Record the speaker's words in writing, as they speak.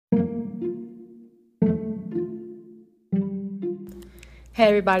Hey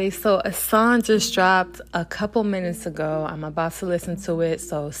everybody, so a song just dropped a couple minutes ago. I'm about to listen to it,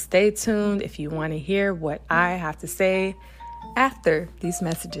 so stay tuned if you want to hear what I have to say after these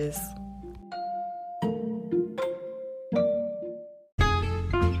messages.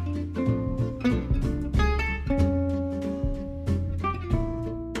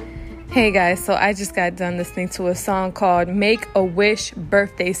 Hey guys, so I just got done listening to a song called Make a Wish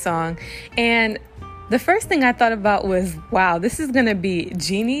Birthday Song, and the first thing I thought about was, wow, this is going to be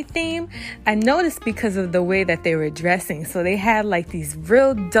genie theme. I noticed because of the way that they were dressing. So they had like these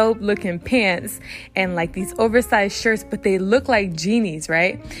real dope looking pants and like these oversized shirts, but they look like genies,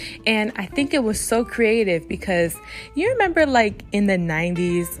 right? And I think it was so creative because you remember like in the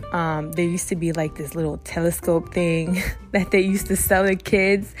 90s, there used to be like this little telescope thing that they used to sell to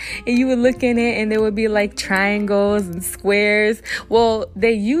kids, and you would look in it and there would be like triangles and squares. Well,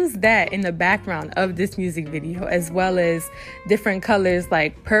 they used that in the background of this music video, as well as different colors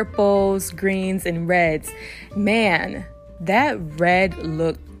like purples, greens, and reds. Man, that red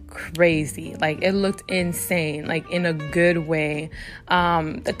looked crazy. Like, it looked insane, like in a good way.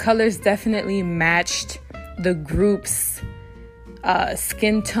 The colors definitely matched the group's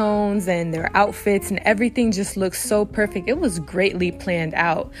skin tones and their outfits, and everything just looked so perfect. It was greatly planned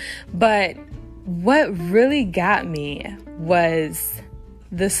out. But what really got me was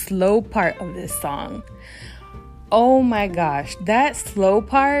the slow part of this song. Oh my gosh, that slow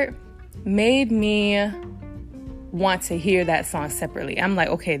part made me want to hear that song separately. I'm like,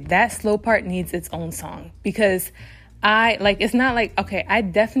 okay, that slow part needs its own song, because it's not like, okay, I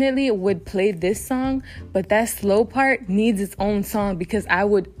definitely would play this song, but that slow part needs its own song because I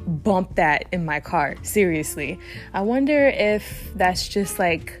would bump that in my car. Seriously. I wonder if that's just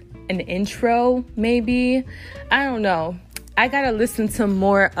like an intro, maybe. I don't know. I gotta listen to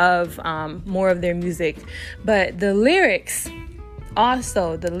more of their music. But the lyrics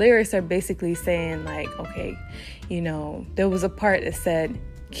are basically saying like, okay, there was a part that said,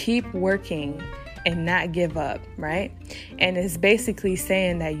 keep working and not give up, right? And it's basically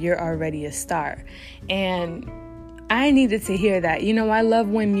saying that you're already a star. And I needed to hear that. I love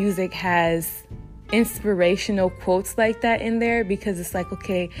when music has inspirational quotes like that in there, because it's like,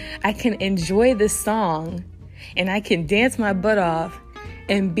 okay, I can enjoy this song and I can dance my butt off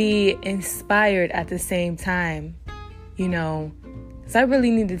and be inspired at the same time, So I really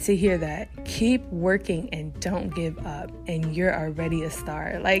needed to hear that. Keep working and don't give up, and you're already a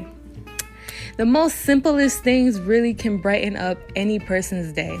star. Like, the most simplest things really can brighten up any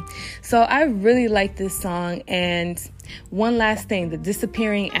person's day. So I really like this song. And one last thing, the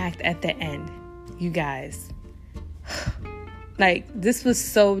disappearing act at the end. You guys, like, this was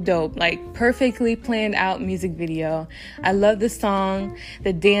so dope. Like, perfectly planned out music video. I love the song,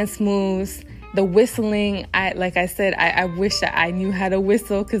 the dance moves, the whistling. I wish that I knew how to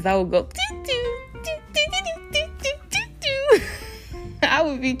whistle, because I would go I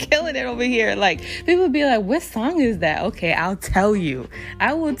would be killing it over here. Like, people would be like, what song is that? Okay, I'll tell you.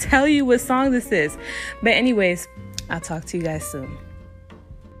 I will tell you what song this is. But anyways, I'll talk to you guys soon.